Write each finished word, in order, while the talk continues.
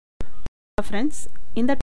friends,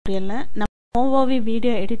 இந்த tutorialல நம்ம Movavi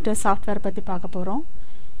video editor software பத்தி பார்க்க போறோம்.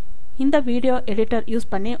 இந்த வீடியோ எடிட்டர் யூஸ்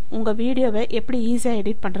பண்ணி உங்க வீடியோவை எப்படி ஈஸியா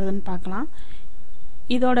எடிட் பண்றதுன்னு பார்க்கலாம்.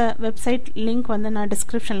 இதோட வெப்சைட் லிங்க் வந்து நான்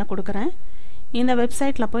டிஸ்கிரிப்ஷன்ல கொடுக்கிறேன். இந்த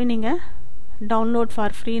வெப்சைட்ல போய் நீங்க டவுன்லோட்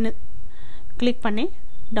ஃபார் ஃப்ரீன்னு கிளிக் பண்ணி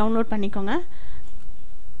டவுன்லோட் பண்ணிக்கோங்க.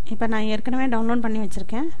 இப்போ நான் ஏற்கனவே டவுன்லோட் பண்ணி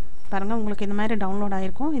வச்சிருக்கேன். பாருங்க உங்களுக்கு இந்த மாதிரி டவுன்லோட்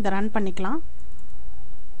ஆயிருக்கும். இத ரன் பண்ணிக்கலாம்.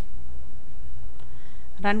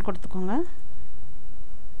 ரன் கொடுத்துக்கோங்க.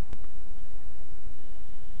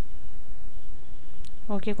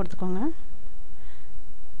 ஓகே கொடுத்துக்கோங்க.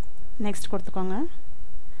 நெக்ஸ்ட் கொடுத்துக்கோங்க.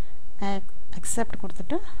 அக்செப்ட்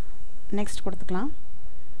கொடுத்துட்டு நெக்ஸ்ட் கொடுத்துக்கலாம்.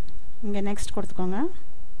 இங்க நெக்ஸ்ட் கொடுத்துக்கோங்க.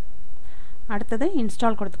 அடுத்தது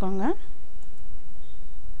இன்ஸ்டால் கொடுத்துக்கோங்க.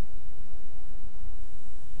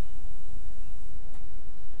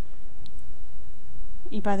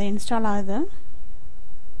 இப்போ அது இன்ஸ்டால் ஆகுது.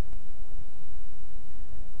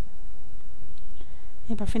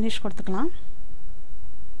 இப்போ ஃபினிஷ் கொடுத்துக்கலாம்.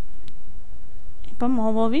 இப்போ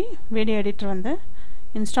Movavi வீடியோ எடிட்டர் வந்து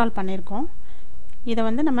இன்ஸ்டால் பண்ணியிருக்கோம். இதை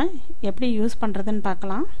வந்து நம்ம எப்படி யூஸ் பண்ணுறதுன்னு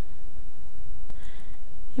பார்க்கலாம்.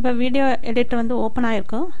 இப்போ வீடியோ எடிட்டர் வந்து ஓப்பன்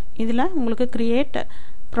ஆகிருக்கு. இதில் உங்களுக்கு create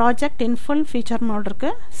project in full feature mode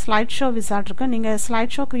இருக்குது. ஸ்லைட் ஷோ விசார்ட் இருக்குது. நீங்கள்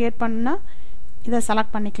ஸ்லைட் ஷோ க்ரியேட் பண்ணால் இதை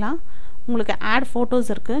செலக்ட் பண்ணிக்கலாம். உங்களுக்கு ஆட் ஃபோட்டோஸ்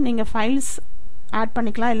இருக்குது. நீங்கள் ஃபைல்ஸ் ஆட்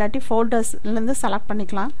பண்ணிக்கலாம், இல்லாட்டி ஃபோல்டர்ஸ்லேருந்து செலக்ட்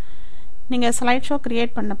பண்ணிக்கலாம். நீங்கள் ஸ்லைட் ஷோ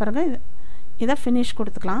க்ரியேட் பண்ண பிறகு இதை ஃபினிஷ்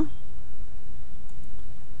கொடுத்துக்கலாம்.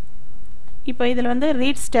 இப்போ இதில் வந்து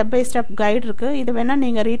read step by step guide இருக்குது. இது வேணால்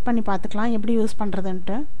நீங்கள் ரீட் பண்ணி பார்த்துக்கலாம் எப்படி யூஸ்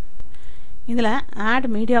பண்ணுறதுன்ட்டு. இதில் ஆட்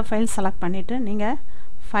மீடியா ஃபைல் செலக்ட் பண்ணிவிட்டு நீங்கள்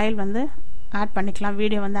ஃபைல் வந்து ஆட் பண்ணிக்கலாம்,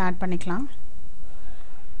 வீடியோ வந்து ஆட் பண்ணிக்கலாம்.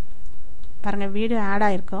 பாருங்கள் வீடியோ ஆட்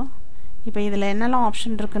ஆகிருக்கோம். இப்போ இதில் என்னெல்லாம்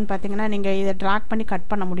ஆப்ஷன் இருக்குதுன்னு பார்த்தீங்கன்னா, நீங்கள் இதை ட்ராக் பண்ணி கட்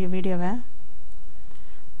பண்ண முடியும் வீடியோவை.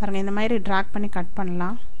 பாருங்கள் இந்த மாதிரி ட்ராக் பண்ணி கட்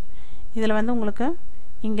பண்ணலாம். இதில் வந்து உங்களுக்கு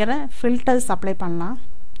இங்கே ஃபில்டர்ஸ் அப்ளை பண்ணலாம்.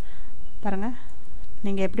 பாருங்கள்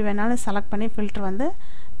நீங்கள் எப்படி வேணாலும் செலக்ட் பண்ணி ஃபில்டர் வந்து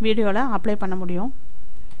வீடியோவில் அப்ளை பண்ண முடியும்.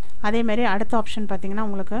 அதேமாரி அடுத்த ஆப்ஷன் பார்த்தீங்கன்னா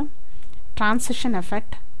உங்களுக்கு ட்ரான்சிஷன்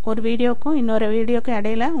எஃபெக்ட். ஒரு வீடியோக்கும் இன்னொரு வீடியோக்கும்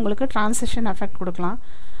இடையில உங்களுக்கு ட்ரான்சிஷன் எஃபெக்ட் கொடுக்கலாம்.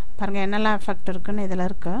 பாருங்கள் என்னெல்லாம் எஃபெக்ட் இருக்குதுன்னு இதில்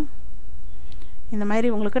இருக்குது. இந்த மாதிரி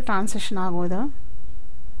உங்களுக்கு ட்ரான்சிஷன் ஆகும். இது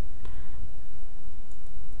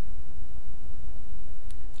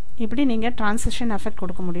இப்படி நீங்கள் ட்ரான்சிஷன் எஃபெக்ட்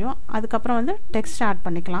கொடுக்க முடியும். அதுக்கப்புறம் வந்து டெக்ஸ்ட் ஆட்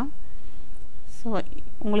பண்ணிக்கலாம். ஸோ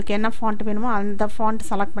உங்களுக்கு என்ன ஃபாண்ட் வேணுமோ அந்த ஃபாண்ட்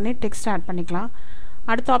செலக்ட் பண்ணி டெக்ஸ்ட் ஆட் பண்ணிக்கலாம்.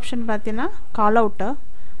 அடுத்த ஆப்ஷன் பார்த்தீங்கன்னா கால் அவுட்டு.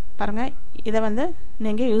 பாருங்கள் இதை வந்து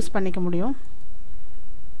நீங்கள் யூஸ் பண்ணிக்க முடியும்.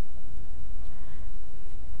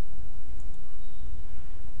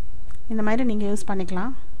 இந்த மாதிரி நீங்கள் யூஸ்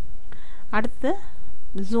பண்ணிக்கலாம். அடுத்து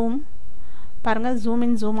ஜூம். பாருங்கள் ஜூம்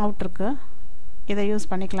இன் ஜூம் அவுட் இருக்குது. இதை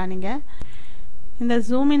யூஸ் பண்ணிக்கலாம். நீங்கள் இந்த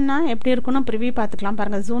ஜூம் இன்னா எப்படி இருக்குன்னு ப்ரிவியூ பார்த்துக்கலாம்.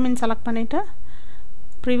 பாருங்கள் ஜூம் இன் செலக்ட் பண்ணிவிட்டு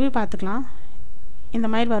ப்ரிவியூ பார்த்துக்கலாம். இந்த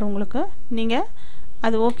மாதிரி வரும் உங்களுக்கு. நீங்கள்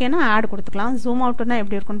அது ஓகேனா ஆட் கொடுத்துக்கலாம். ஜூம் அவுட்னா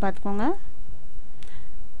எப்படி இருக்குன்னு பார்த்துக்கோங்க.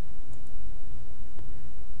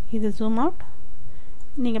 இது ஜூம் அவுட்.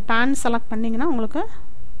 நீங்கள் பேன் செலக்ட் பண்ணிங்கன்னா உங்களுக்கு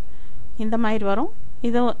இந்த மாதிரி வரும்.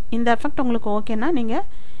 இது இந்த எஃபெக்ட் உங்களுக்கு ஓகேனா நீங்கள்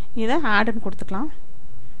இதை ஆடுன்னு கொடுத்துக்கலாம்.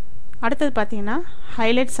 அடுத்தது பார்த்தீங்கன்னா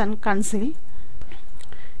ஹைலைட்ஸ் அண்ட் கன்சீல்.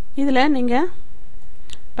 இதில் நீங்கள்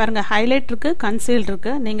பாருங்கள் ஹைலைட் இருக்குது, கன்சீல்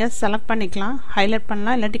இருக்குது. நீங்கள் செலக்ட் பண்ணிக்கலாம். ஹைலைட்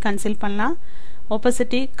பண்ணலாம், இல்லாட்டி கன்சீல் பண்ணலாம்.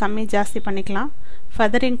 ஒப்பசிட்டி கம்மி ஜாஸ்தி பண்ணிக்கலாம்.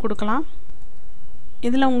 ஃபெதரிங் கொடுக்கலாம்.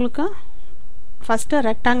 இதில் உங்களுக்கு ஃபஸ்ட்டு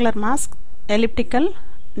ரெக்டாங்குலர் மாஸ்க், எலிப்டிக்கல்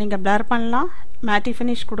நீங்கள் பிளர் பண்ணலாம். மேட்டி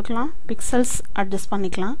ஃபினிஷ் கொடுக்கலாம். பிக்சல்ஸ் அட்ஜஸ்ட்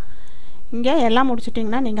பண்ணிக்கலாம். இங்கே எல்லாம்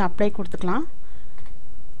முடிச்சிட்டிங்கன்னா நீங்கள் அப்ளை கொடுத்துக்கலாம்.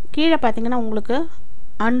 கீழே பார்த்தீங்கன்னா உங்களுக்கு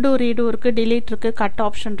அன்டூ ரீடு இருக்குது, டிலீட் இருக்குது, கட்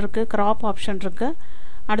ஆப்ஷன் இருக்குது, க்ராப் ஆப்ஷன் இருக்குது.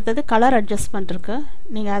 அடுத்தது கலர் அட்ஜஸ்ட்மெண்ட் இருக்குது.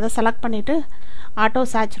 நீங்கள் அதை செலக்ட் பண்ணிவிட்டு ஆட்டோ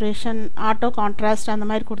சேச்சுரேஷன், ஆட்டோ கான்ட்ராஸ்ட் அந்த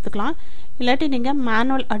மாதிரி கொடுத்துக்கலாம். இல்லாட்டி நீங்கள்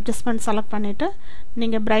மேனுவல் அட்ஜஸ்ட்மெண்ட் செலக்ட் பண்ணிவிட்டு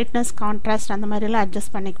நீங்கள் பிரைட்னஸ், கான்ட்ராஸ்ட் அந்த மாதிரிலாம்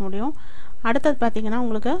அட்ஜஸ்ட் பண்ணிக்க முடியும். அடுத்தது பார்த்தீங்கன்னா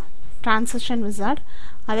உங்களுக்கு ட்ரான்சிஷன் விசார்ட்.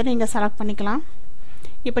 அதை நீங்கள் செலக்ட் பண்ணிக்கலாம்.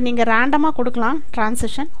 இப்போ நீங்கள் ரேண்டமாக கொடுக்கலாம்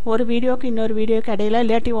ட்ரான்சிஷன். ஒரு வீடியோக்கு இன்னொரு வீடியோக்கு இடையில,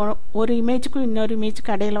 இல்லாட்டி ஒரு இமேஜுக்கும் இன்னொரு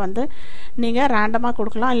இமேஜுக்கு இடையில வந்து நீங்கள் ரேண்டமாக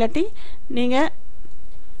கொடுக்கலாம். இல்லாட்டி நீங்கள்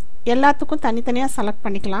எல்லாத்துக்கும் தனித்தனியாக செலக்ட்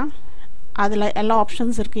பண்ணிக்கலாம். அதில் எல்லா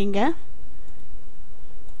ஆப்ஷன்ஸ் இருக்குது. இங்கே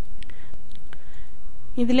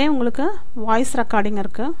இதிலே உங்களுக்கு வாய்ஸ் ரெக்கார்டிங்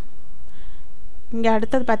இருக்குது. இங்கே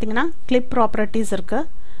அடுத்தது பார்த்தீங்கன்னா கிளிப் ப்ராப்பர்ட்டிஸ் இருக்குது.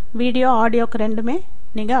 வீடியோ ஆடியோக்கு ரெண்டுமே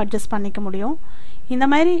நீங்கள் அட்ஜஸ்ட் பண்ணிக்க முடியும். இந்த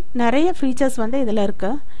மாதிரி நிறைய ஃபீச்சர்ஸ் வந்து இதில்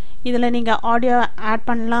இருக்குது. இதில் நீங்கள் ஆடியோ ஆட்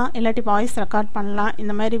பண்ணலாம், இல்லாட்டி வாய்ஸ் ரெக்கார்ட் பண்ணலாம்.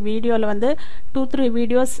 இந்த மாதிரி வீடியோவில் வந்து 2-3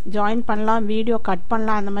 வீடியோஸ் ஜாயின் பண்ணலாம், வீடியோ கட்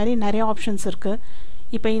பண்ணலாம். அந்த மாதிரி நிறைய ஆப்ஷன்ஸ் இருக்குது.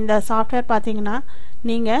 இப்போ இந்த சாஃப்ட்வேர் பார்த்தீங்கன்னா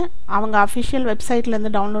நீங்கள் அவங்க அஃபிஷியல்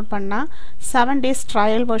வெப்சைட்லேருந்து டவுன்லோட் பண்ணால் 7 days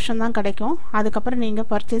ட்ரையல் வெர்ஷன் தான் கிடைக்கும். அதுக்கப்புறம் நீங்கள்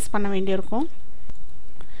பர்ச்சேஸ் பண்ண வேண்டியிருக்கும்.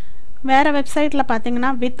 வேறு வெப்சைட்டில் பார்த்தீங்கன்னா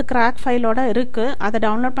வித் கிராக் ஃபைலோட இருக்குது. அதை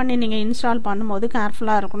டவுன்லோட் பண்ணி நீங்கள் இன்ஸ்டால் பண்ணும்போது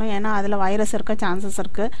கேர்ஃபுல்லாக இருக்கணும். ஏன்னா அதில் வைரஸ் இருக்க சான்சஸ்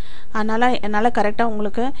இருக்குது. அதனால் என்னால் கரெக்டாக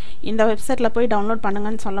உங்களுக்கு இந்த வெப்சைட்டில் போய் டவுன்லோட்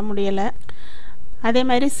பண்ணுங்கன்னு சொல்ல முடியலை. அதே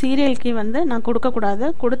மாதிரி சீரியல் கீ வந்து நான் கொடுக்கக்கூடாது.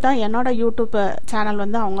 கொடுத்தா என்னோடய யூடியூப் சேனல்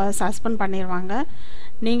வந்து அவங்க சஸ்பெண்ட் பண்ணிடுவாங்க.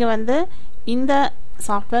 நீங்கள் வந்து இந்த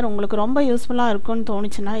சாஃப்ட்வேர் உங்களுக்கு ரொம்ப யூஸ்ஃபுல்லாக இருக்கும்னு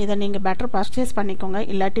தோணுச்சுன்னா இதை நீங்கள் பெட்டர் பர்ச்சேஸ் பண்ணிக்கோங்க.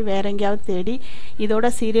 இல்லாட்டி வேறு எங்கேயாவது தேடி இதோட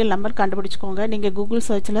சீரியல் நம்பர் கண்டுபிடிச்சிக்கோங்க. நீங்கள் கூகுள்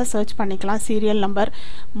சர்ச்சில் சர்ச் பண்ணிக்கலாம். Serial number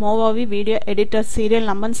மோவாவி video editor serial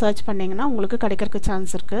நம்பர்னு சர்ச் பண்ணிங்கன்னா உங்களுக்கு கிடைக்கிறதுக்கு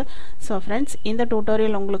சான்ஸ் இருக்குது. ஸோ ஃப்ரெண்ட்ஸ், இந்த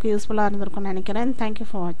டியூட்டோரியல் உங்களுக்கு யூஸ்ஃபுல்லாக இருந்திருக்கும்னு நினைக்கிறேன். தேங்க்யூ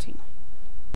ஃபார் வாட்சிங்.